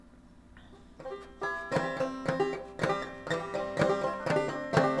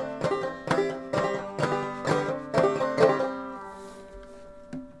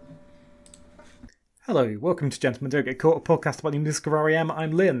Hello, welcome to Gentlemen Don't Get Caught, a podcast about the music of R.E.M.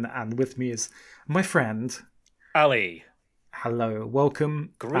 I'm Lynn, and with me is my friend... Ali. Hello,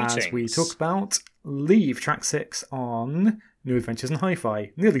 welcome. Greetings. As we talk about Leave, track 6 on New Adventures in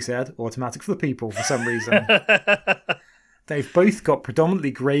Hi-Fi. Nearly said Automatic for the People for some reason. They've both got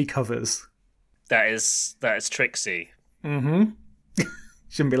predominantly grey covers. That is tricksy. Mm-hmm.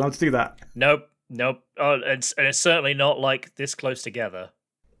 Shouldn't be allowed to do that. Nope. Oh, and it's certainly not like this close together.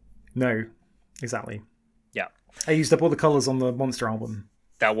 No, exactly. Yeah. I used up all the colours on the Monster album.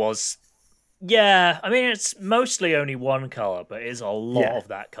 That was... Yeah, I mean, it's mostly only one colour, but it is a lot of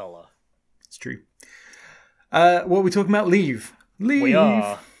that colour. It's true. What are we talking about? Leave. We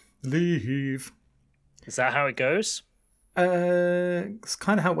are. Leave. Is that how it goes? It's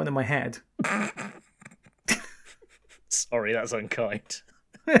kind of how it went in my head. Sorry, that's unkind.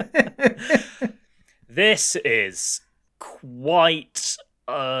 This is quite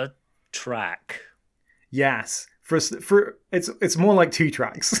a track. Yes. For it's more like 2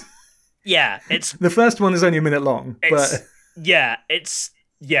 tracks. Yeah, it's... The first one is only a minute long, but... It's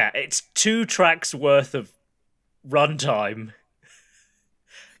 2 tracks worth of runtime.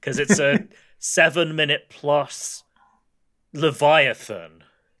 Because it's a 7-minute plus Leviathan.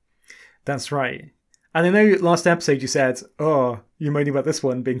 That's right. And I know last episode you said, oh, you're moaning about this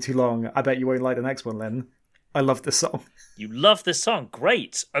one being too long. I bet you won't like the next one, Lynn. I love this song. You love this song.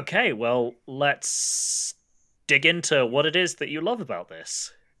 Great. Okay, well, let's dig into what it is that you love about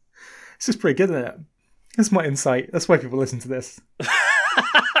this. This is pretty good, isn't it? That's my insight. That's why people listen to this.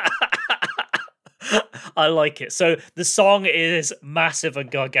 I like it. So the song is massive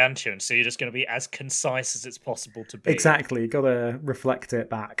and gargantuan, so you're just going to be as concise as it's possible to be. Exactly. Got to reflect it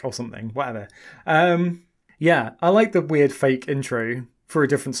back or something. Whatever. Yeah, I like the weird fake intro for a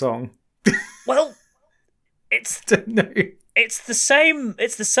different song. Well, it's it's the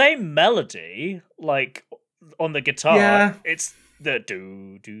same melody, like on the guitar. Yeah. It's the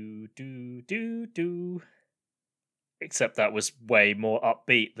do do do do do. Except that was way more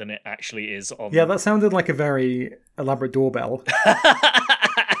upbeat than it actually is on. Yeah, that sounded like a very elaborate doorbell.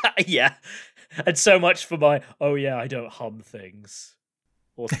 Yeah. And so much for my, oh yeah, I don't hum things.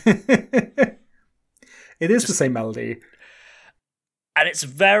 Or... It is the same melody. And it's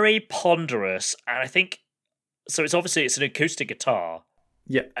very ponderous. And I think, so it's an acoustic guitar.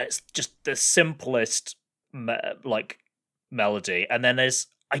 Yeah. And it's just the simplest, melody. And then there's,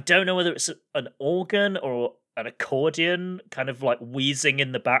 I don't know whether it's an organ or an accordion kind of like wheezing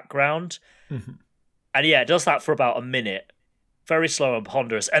in the background. Mm-hmm. And yeah, it does that for about a minute. Very slow and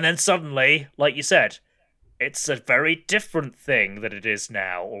ponderous. And then suddenly, like you said, it's a very different thing than it is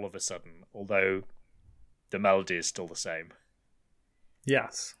now all of a sudden. Although the melody is still the same.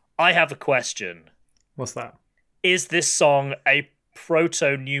 Yes. I have a question. What's that? Is this song a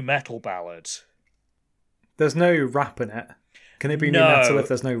proto-nu metal ballad? There's no rap in it. Can it be No. new metal if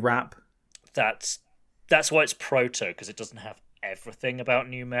there's no rap? That's why it's proto, because it doesn't have everything about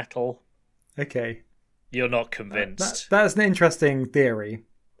nu metal. Okay. You're not convinced. That's an interesting theory.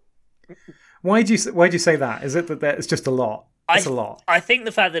 Why do you say that? Is it that it's just a lot? It's a lot. I think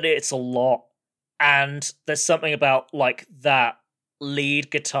the fact that it's a lot, and there's something about like that lead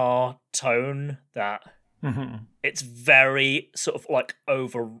guitar tone that it's very sort of like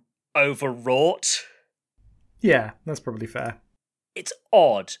overwrought. Yeah, that's probably fair. It's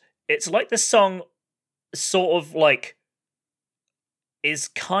odd. It's like the song sort of like is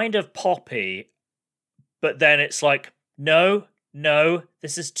kind of poppy, but then it's like, no,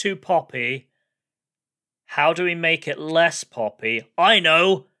 this is too poppy. How do we make it less poppy? I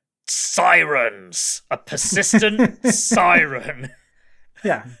know, sirens. A persistent siren.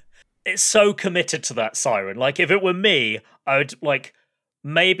 Yeah. It's so committed to that siren. Like, if it were me, I would like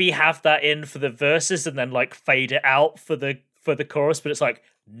maybe have that in for the verses and then like fade it out for the chorus, but it's like,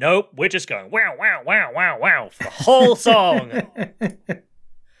 nope, we're just going wow, wow, wow, wow, wow for the whole song.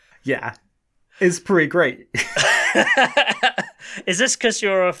 Yeah. It's pretty great. Is this because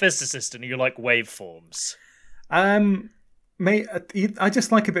you're a physicist and you like waveforms? Mate, I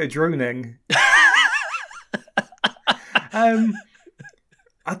just like a bit of droning.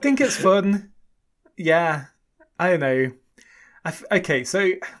 I think it's fun. Yeah. I don't know. Okay,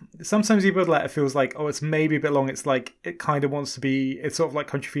 so sometimes you let it feels like, oh, it's maybe a bit long. It's like, it kind of wants to be, it's sort of like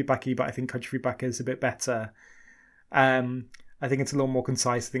Country Feedbacky, but I think Country Feedback is a bit better. I think it's a little more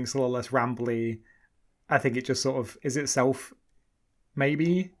concise. I think it's a little less rambly. I think it just sort of is itself,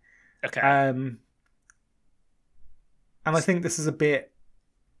 maybe. Okay. And I think this is a bit,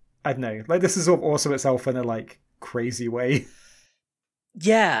 I don't know, like this is sort of awesome itself in a like crazy way.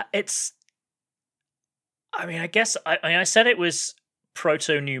 Yeah, it's, I mean, I guess I said it was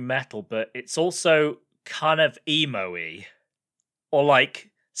proto new metal, but it's also kind of emo-y, or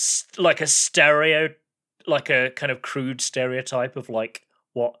like a stereo, like a kind of crude stereotype of like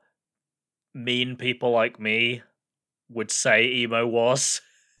what mean people like me would say emo was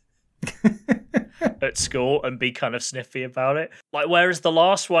at school and be kind of sniffy about it. Like, whereas the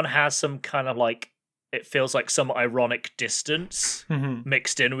last one has some kind of like, it feels like some ironic distance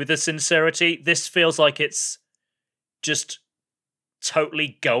mixed in with the sincerity. This feels like it's just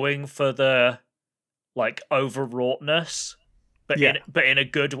totally going for the like overwroughtness, but in a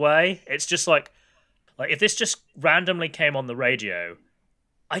good way. It's just like if this just randomly came on the radio,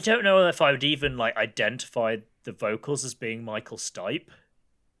 I don't know if I would even like identify the vocals as being Michael Stipe,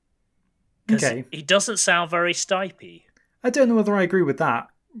 because he doesn't sound very Stipey. I don't know whether I agree with that,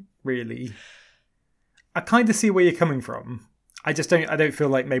 really. I kind of see where you're coming from. I don't feel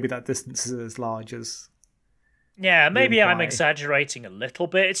like maybe that distance is as large as... Yeah, maybe I'm exaggerating a little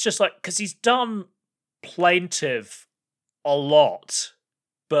bit. It's just like, because he's done plaintive a lot,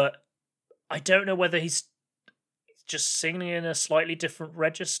 but I don't know whether he's just singing in a slightly different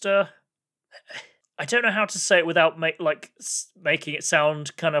register. I don't know how to say it without making it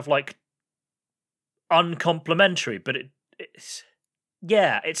sound kind of like uncomplimentary, but it's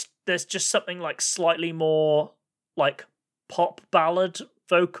there's just something like slightly more like pop ballad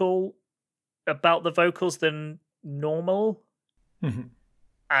vocal about the vocals than normal. And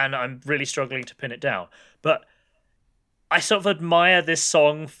I'm really struggling to pin it down. But I sort of admire this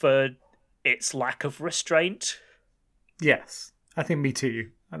song for its lack of restraint. Yes, I think me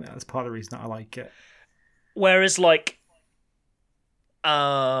too. I think that's part of the reason that I like it. Whereas like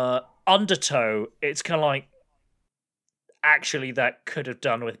Undertow, it's kind of like, actually that could have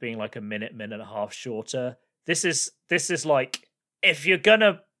done with being like a minute and a half shorter. This is like, if you're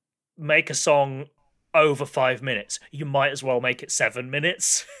gonna make a song over 5 minutes, you might as well make it 7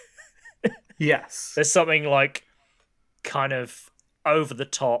 minutes. Yes. There's something like kind of over the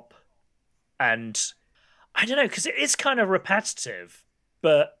top, and I don't know, because it is kind of repetitive,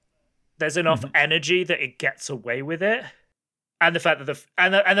 but there's enough energy that it gets away with it. And the fact that the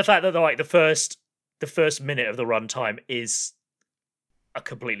first minute of the runtime is a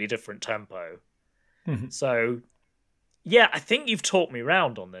completely different tempo. So, yeah, I think you've talked me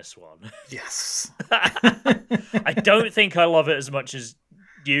round on this one. Yes. I don't think I love it as much as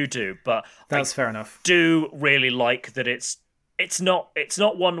you do, but that's fair enough. Do really like that it's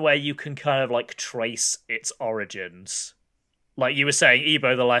not one where you can kind of like trace its origins. Like you were saying,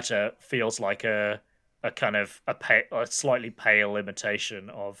 Ebo the Letter feels like a kind of a slightly pale imitation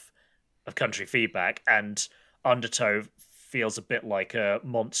of Country Feedback, and Undertow feels a bit like a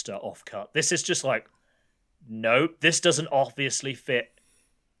Monster offcut. This is just like, no, this doesn't obviously fit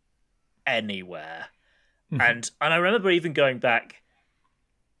anywhere. And I remember even going back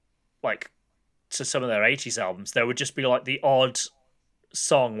like to some of their 80s albums, there would just be like the odd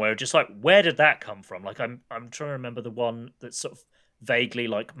song where just like, where did that come from? Like I'm trying to remember the one that's sort of vaguely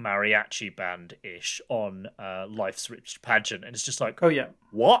like mariachi band-ish on Life's Rich Pageant, and it's just like, oh yeah,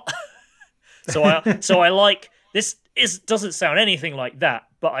 what? so I like this. Doesn't sound anything like that,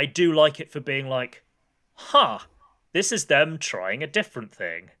 but I do like it for being like, this is them trying a different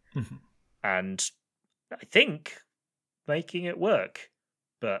thing, and I think making it work.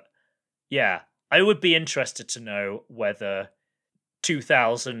 But yeah, I would be interested to know whether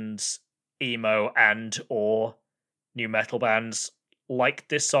 2000s emo and or new metal bands like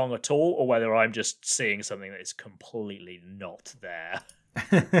this song at all, or whether I'm just seeing something that is completely not there.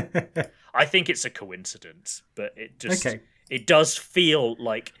 I think it's a coincidence, but it does feel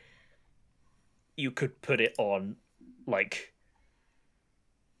like you could put it on like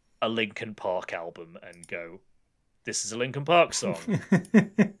a Linkin Park album and go, this is a Linkin Park song.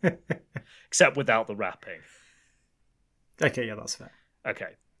 Except without the rapping. Okay, yeah, that's fair.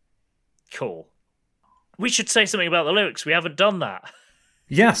 Okay, cool. We should say something about the lyrics. We haven't done that.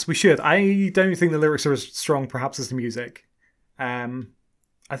 Yes, we should. I don't think the lyrics are as strong, perhaps, as the music. I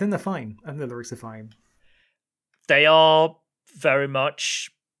think they're fine. I think the lyrics are fine. They are very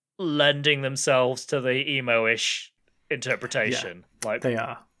much lending themselves to the emo-ish interpretation. Yeah, like, they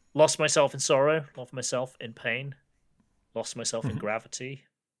are. Lost myself in sorrow, lost myself in pain, lost myself in gravity.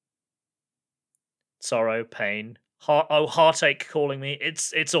 Sorrow, pain, heartache calling me.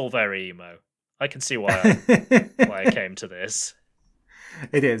 It's all very emo. I can see why I came to this.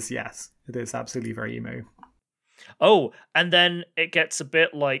 It is, yes. It is absolutely very emo. Oh, and then it gets a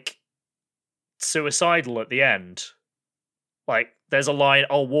bit like suicidal at the end. Like, there's a line,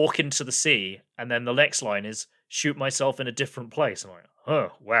 I'll walk into the sea, and then the next line is, shoot myself in a different place. I'm like,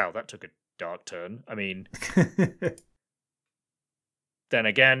 oh, wow, that took a dark turn. I mean, then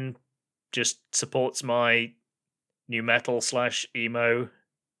again, just supports my new metal / emo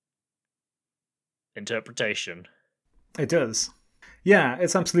interpretation. It does. Yeah,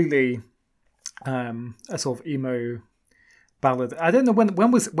 it's absolutely a sort of emo ballad. I don't know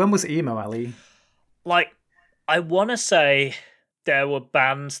when was emo, Ali? Like, I want to say there were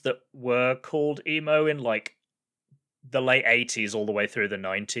bands that were called emo in like the late 80s all the way through the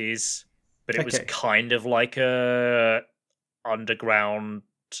 90s, but it was kind of like a underground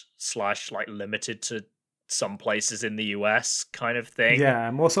 / like limited to some places in the US kind of thing. Yeah,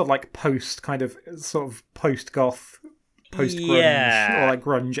 more sort of like post goth, post grunge, or like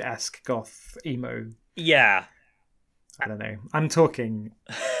grunge-esque goth emo. Yeah. I don't know. I'm talking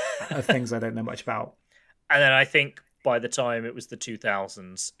of things I don't know much about. And then I think by the time it was the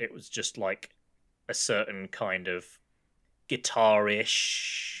 2000s, it was just like a certain kind of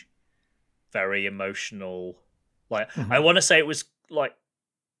guitar-ish, very emotional. Like, I want to say it was like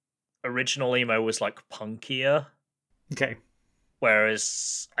original emo was like punkier. Okay.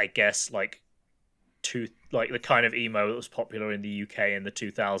 Whereas I guess like the kind of emo that was popular in the UK in the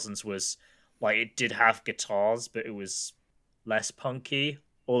 2000s was like it did have guitars, but it was less punky.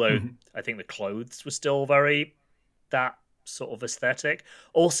 Although I think the clothes were still very that sort of aesthetic.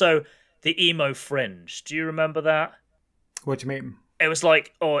 Also, the emo fringe. Do you remember that? What do you mean? It was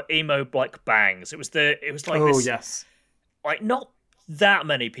like emo like bangs. It was like oh this, yes. Like not that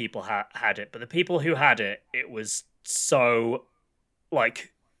many people had it, but the people who had it, it was so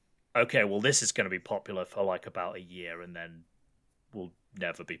like, okay, well this is going to be popular for like about a year and then will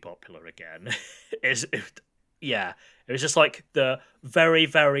never be popular again. Yeah, it was just like the very,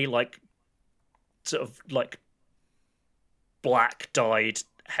 very like sort of like black dyed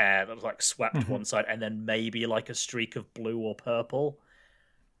hair that was like swept one side and then maybe like a streak of blue or purple.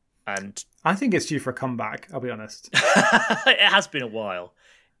 And I think it's due for a comeback, I'll be honest. It has been a while.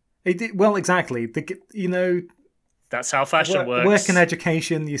 Well, exactly. That's how fashion works. Work and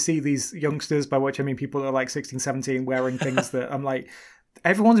education, you see these youngsters, by which I mean people that are like 16, 17, wearing things that I'm like,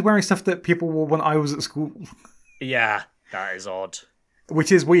 everyone's wearing stuff that people wore when I was at school. Yeah, that is odd.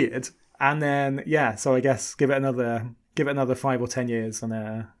 Which is weird. And then, yeah, so I guess give it another 5 or 10 years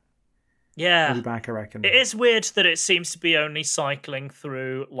and yeah, we'll be back, I reckon. It is weird that it seems to be only cycling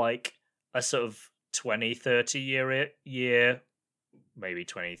through like a sort of 20, 30 year, maybe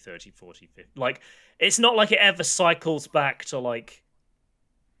 20, 30, 40, 50. Like, it's not like it ever cycles back to like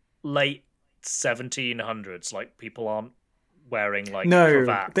late 1700s. Like, people aren't wearing like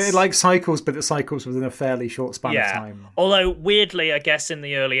cravats. They're like cycles, but it cycles within a fairly short span of time. Although weirdly, I guess in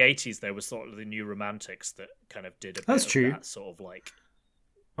the early 80s there was sort of the New Romantics that kind of did a bit That's of true. That sort of like.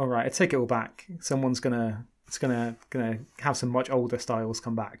 All right, I take it all back. Someone's gonna have some much older styles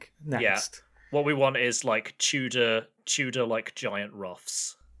come back next. Yeah. What we want is like Tudor like giant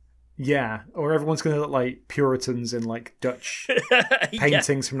ruffs. Yeah, or everyone's gonna look like Puritans in like Dutch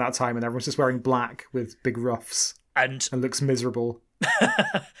paintings from that time, and everyone's just wearing black with big ruffs. And looks miserable.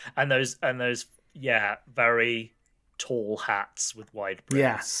 and those very tall hats with wide brims.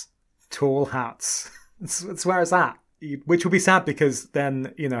 Yes, tall hats. That's where it's at. Which will be sad because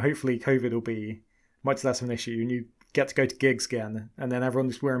then, hopefully COVID will be much less of an issue and you get to go to gigs again and then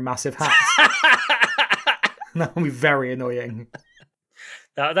everyone's wearing massive hats. That will be very annoying.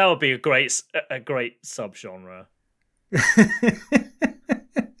 That would be a great subgenre.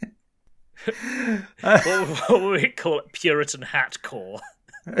 What would we call it? Puritan hatcore.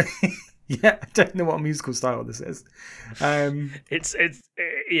 Yeah, I don't know what musical style this is. It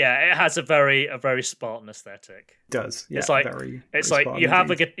has a very Spartan aesthetic. It does. Yeah, it's like you have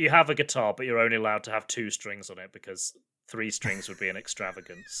a guitar, but you're only allowed to have 2 strings on it because 3 strings would be an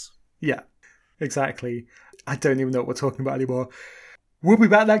extravagance. Yeah, exactly. I don't even know what we're talking about anymore. We'll be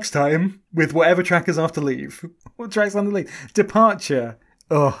back next time with whatever track is after Leave. What track's on the Leave? Departure.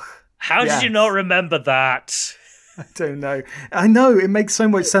 Ugh. How did you not remember that? I don't know. I know, it makes so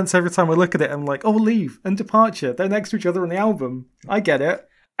much sense every time I look at it. I'm like, Leave and Departure. They're next to each other on the album. I get it.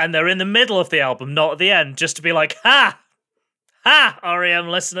 And they're in the middle of the album, not at the end, just to be like, ha! Ha, REM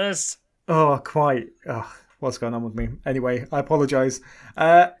listeners! Oh, quite. Oh, what's going on with me? Anyway, I apologise.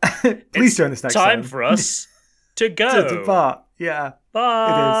 Please join us next time. Time for us to go. To depart. Yeah.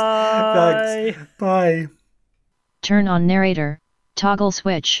 Bye. It is. Thanks. Bye. Turn on narrator. Toggle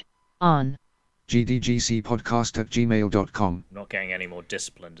switch. On. gdgcpodcast@gmail.com. Not getting any more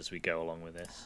disciplined as we go along with this.